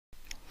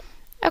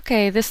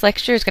Okay, this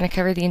lecture is going to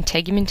cover the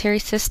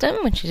integumentary system,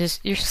 which is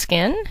your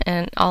skin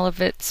and all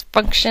of its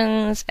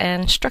functions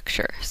and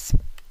structures.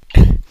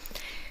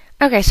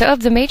 Okay, so of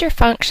the major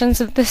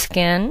functions of the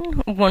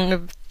skin, one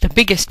of the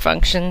biggest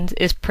functions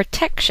is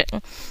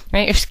protection,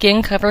 right? Your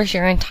skin covers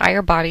your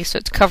entire body, so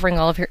it's covering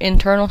all of your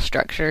internal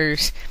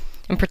structures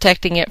and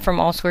protecting it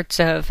from all sorts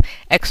of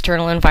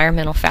external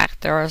environmental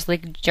factors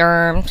like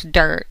germs,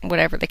 dirt,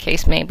 whatever the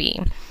case may be.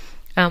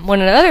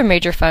 One of the other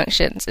major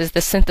functions is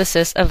the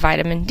synthesis of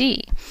vitamin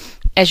D.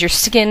 As your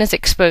skin is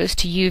exposed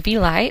to UV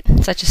light,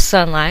 such as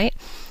sunlight,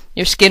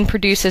 your skin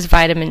produces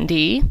vitamin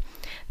D.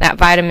 That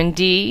vitamin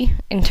D,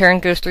 in turn,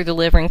 goes through the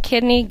liver and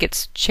kidney,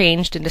 gets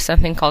changed into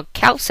something called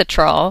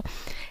calcitrol,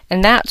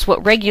 and that's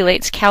what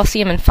regulates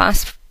calcium and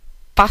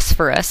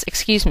phosphorus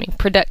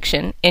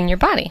production in your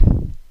body.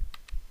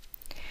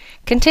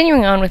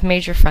 Continuing on with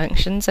major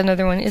functions,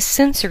 another one is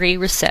sensory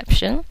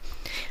reception.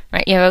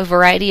 Right, you have a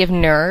variety of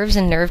nerves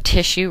and nerve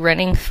tissue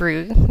running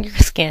through your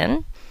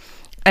skin,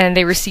 and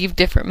they receive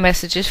different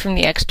messages from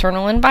the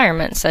external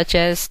environment, such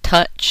as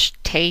touch,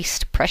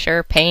 taste,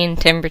 pressure, pain,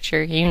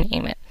 temperature, you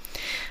name it.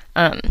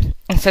 And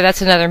so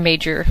that's another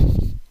major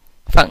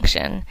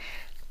function.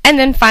 And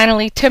then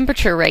finally,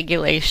 temperature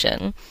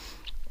regulation.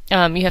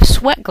 You have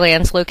sweat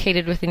glands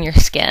located within your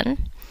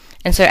skin,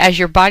 and so as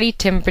your body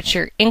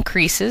temperature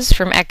increases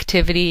from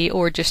activity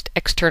or just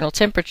external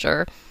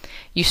temperature,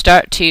 you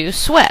start to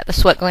sweat. The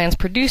sweat glands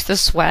produce the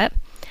sweat,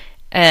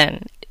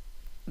 and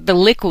the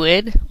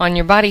liquid on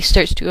your body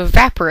starts to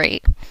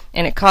evaporate,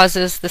 and it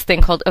causes this thing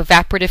called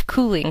evaporative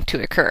cooling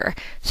to occur.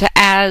 So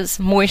as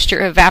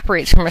moisture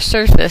evaporates from a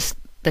surface,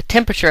 the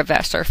temperature of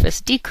that surface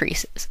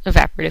decreases,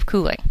 evaporative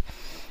cooling.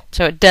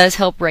 So it does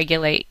help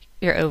regulate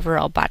your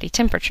overall body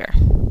temperature.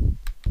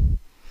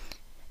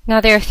 Now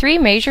there are three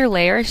major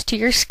layers to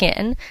your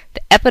skin: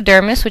 the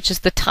epidermis, which is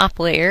the top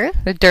layer,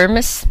 the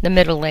dermis, the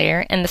middle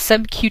layer, and the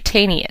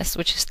subcutaneous,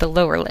 which is the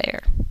lower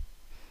layer.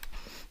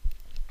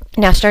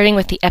 Now starting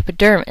with the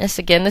epidermis,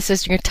 again this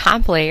is your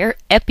top layer,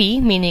 epi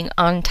meaning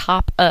on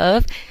top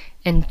of,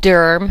 and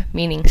derm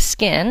meaning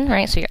skin,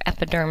 right? So your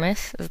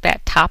epidermis is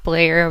that top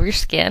layer of your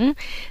skin.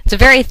 It's a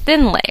very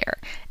thin layer,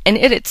 and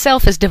it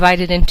itself is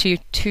divided into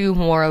two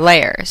more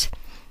layers.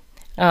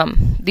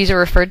 These are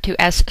referred to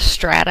as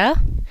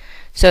strata.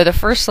 So the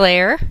first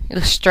layer,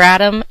 the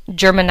stratum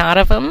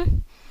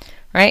germinativum,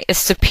 right, is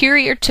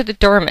superior to the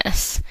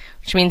dermis,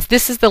 which means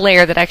this is the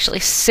layer that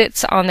actually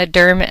sits on the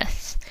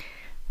dermis.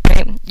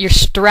 Right? Your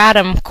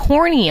stratum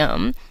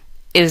corneum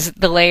is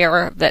the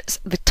layer that's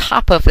the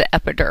top of the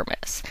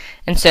epidermis.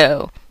 And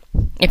so,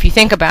 if you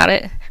think about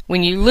it,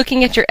 when you're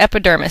looking at your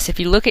epidermis, if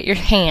you look at your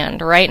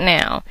hand right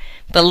now,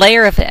 the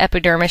layer of the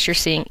epidermis you're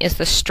seeing is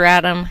the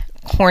stratum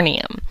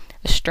corneum.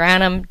 The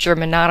stratum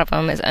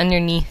germinativum is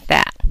underneath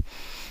that.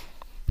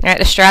 Right,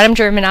 the stratum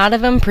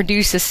germinativum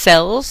produces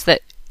cells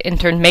that in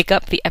turn make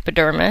up the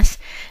epidermis,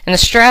 and the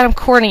stratum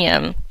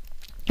corneum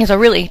is a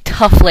really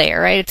tough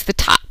layer, right? It's the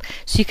top,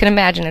 so you can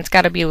imagine it's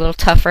got to be a little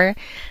tougher.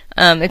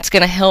 It's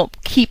going to help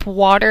keep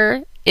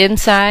water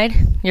inside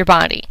your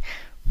body,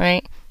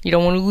 right? You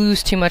don't want to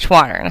lose too much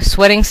water. Now,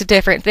 sweating's a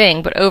different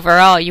thing, but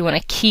overall you want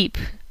to keep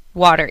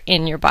water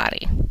in your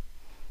body.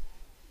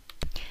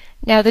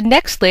 Now the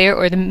next layer,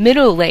 or the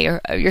middle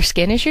layer of your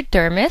skin, is your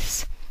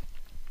dermis.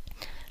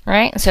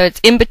 Right, so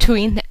it's in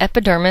between the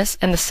epidermis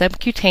and the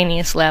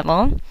subcutaneous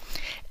level,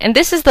 and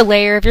this is the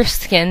layer of your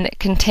skin that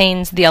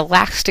contains the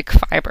elastic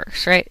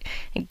fibers, right?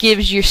 It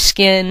gives your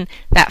skin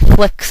that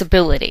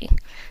flexibility.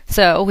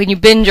 So when you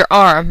bend your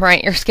arm,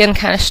 right, your skin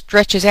kind of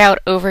stretches out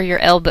over your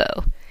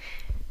elbow.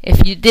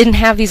 If you didn't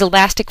have these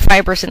elastic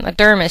fibers in the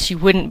dermis, you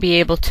wouldn't be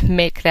able to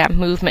make that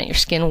movement. Your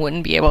skin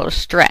wouldn't be able to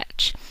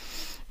stretch.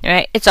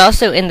 Right? It's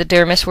also in the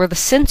dermis where the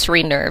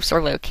sensory nerves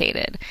are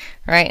located,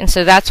 right? And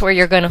so that's where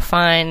you're going to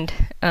find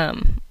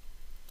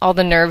all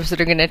the nerves that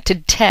are going to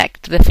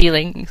detect the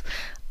feelings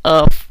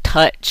of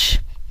touch,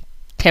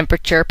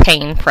 temperature,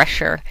 pain,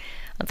 pressure,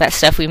 that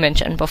stuff we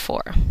mentioned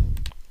before.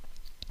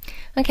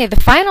 Okay, the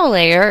final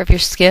layer of your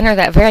skin, or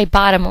that very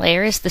bottom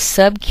layer, is the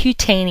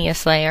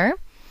subcutaneous layer.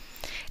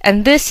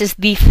 And this is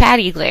the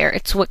fatty layer.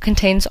 It's what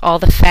contains all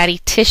the fatty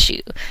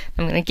tissue.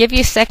 I'm going to give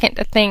you a second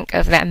to think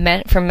of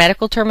that from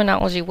medical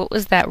terminology. What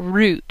was that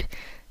root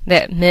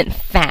that meant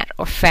fat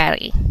or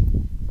fatty?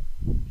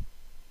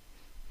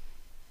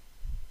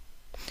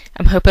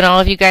 I'm hoping all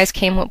of you guys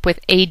came up with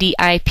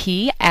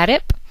ADIP,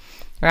 adip,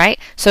 right?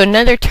 So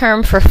another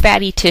term for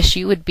fatty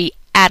tissue would be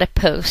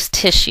adipose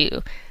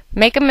tissue.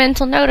 Make a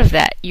mental note of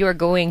that. You are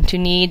going to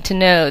need to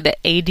know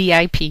that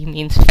ADIP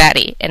means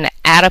fatty, and that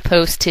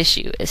adipose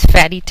tissue is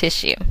fatty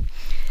tissue.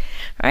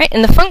 Alright,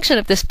 and the function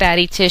of this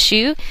fatty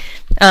tissue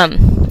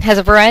has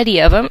a variety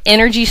of them: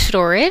 energy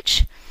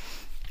storage,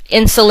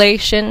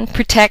 insulation,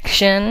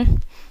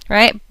 protection,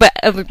 right? But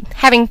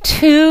having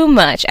too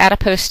much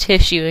adipose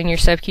tissue in your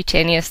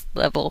subcutaneous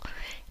level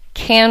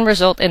can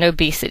result in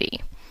obesity.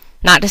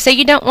 Not to say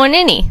you don't want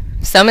any.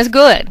 Some is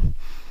good.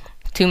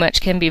 Too much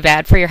can be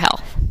bad for your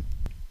health.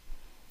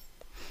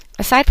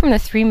 Aside from the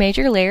three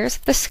major layers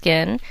of the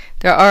skin,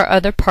 there are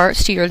other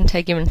parts to your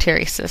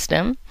integumentary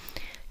system.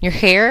 Your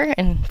hair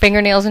and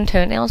fingernails and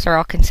toenails are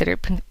all considered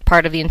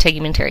part of the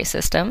integumentary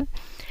system.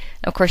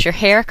 Of course, your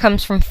hair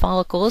comes from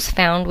follicles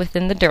found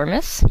within the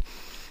dermis,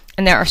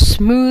 and there are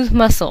smooth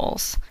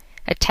muscles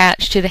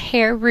attached to the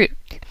hair root.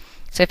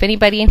 So if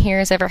anybody in here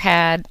has ever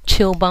had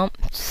chill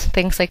bumps,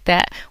 things like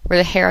that, where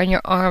the hair on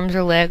your arms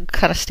or leg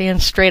kind of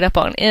stands straight up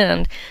on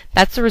end,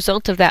 that's the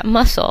result of that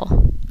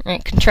muscle,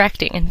 right,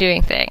 contracting and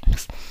doing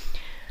things.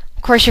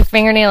 Of course, your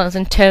fingernails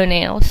and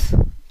toenails,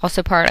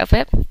 also part of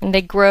it, and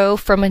they grow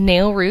from a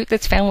nail root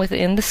that's found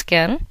within the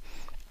skin.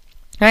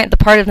 Right, the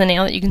part of the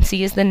nail that you can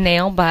see is the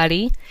nail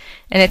body,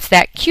 and it's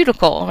that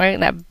cuticle, right,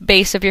 that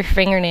base of your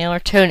fingernail or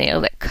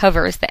toenail that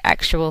covers the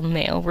actual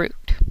nail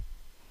root.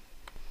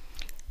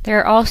 There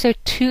are also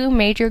two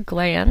major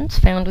glands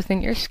found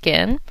within your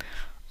skin.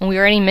 And we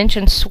already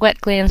mentioned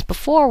sweat glands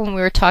before when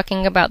we were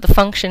talking about the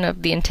function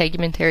of the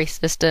integumentary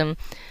system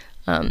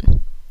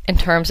in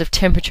terms of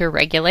temperature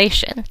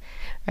regulation.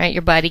 Right,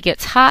 your body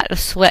gets hot, the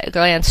sweat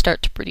glands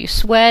start to produce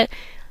sweat.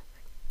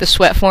 The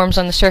sweat forms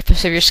on the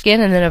surface of your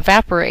skin and then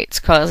evaporates,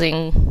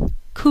 causing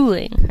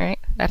cooling. Right,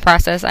 that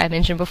process I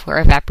mentioned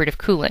before, evaporative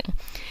cooling.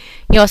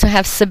 You also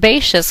have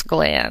sebaceous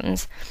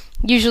glands.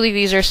 Usually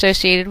these are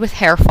associated with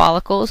hair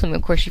follicles, and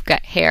of course you've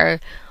got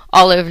hair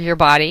all over your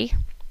body.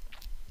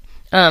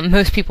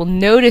 Most people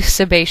notice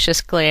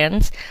sebaceous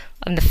glands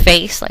on the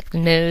face, like the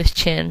nose,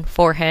 chin,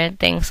 forehead,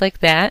 things like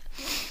that.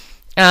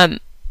 And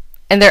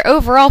their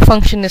overall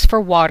function is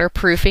for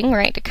waterproofing,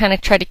 right, to kind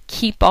of try to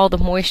keep all the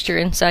moisture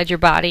inside your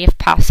body if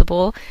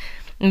possible.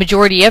 The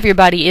majority of your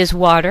body is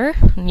water,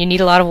 and you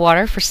need a lot of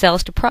water for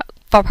cells to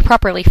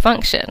properly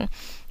function.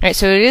 Right,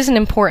 so it is an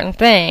important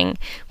thing,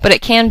 but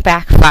it can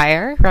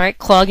backfire, right?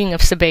 Clogging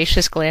of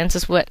sebaceous glands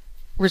is what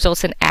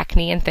results in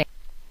acne and things.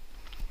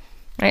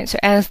 Right, so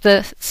as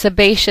the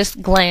sebaceous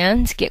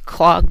glands get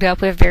clogged up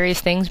with various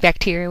things,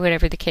 bacteria,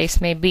 whatever the case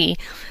may be,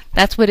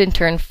 that's what in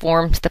turn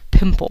forms the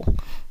pimple,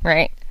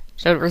 right?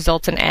 So it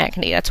results in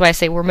acne. That's why I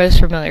say we're most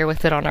familiar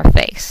with it on our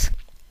face.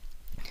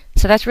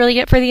 So that's really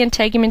it for the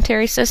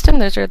integumentary system.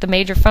 Those are the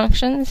major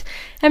functions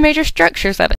and major structures of it.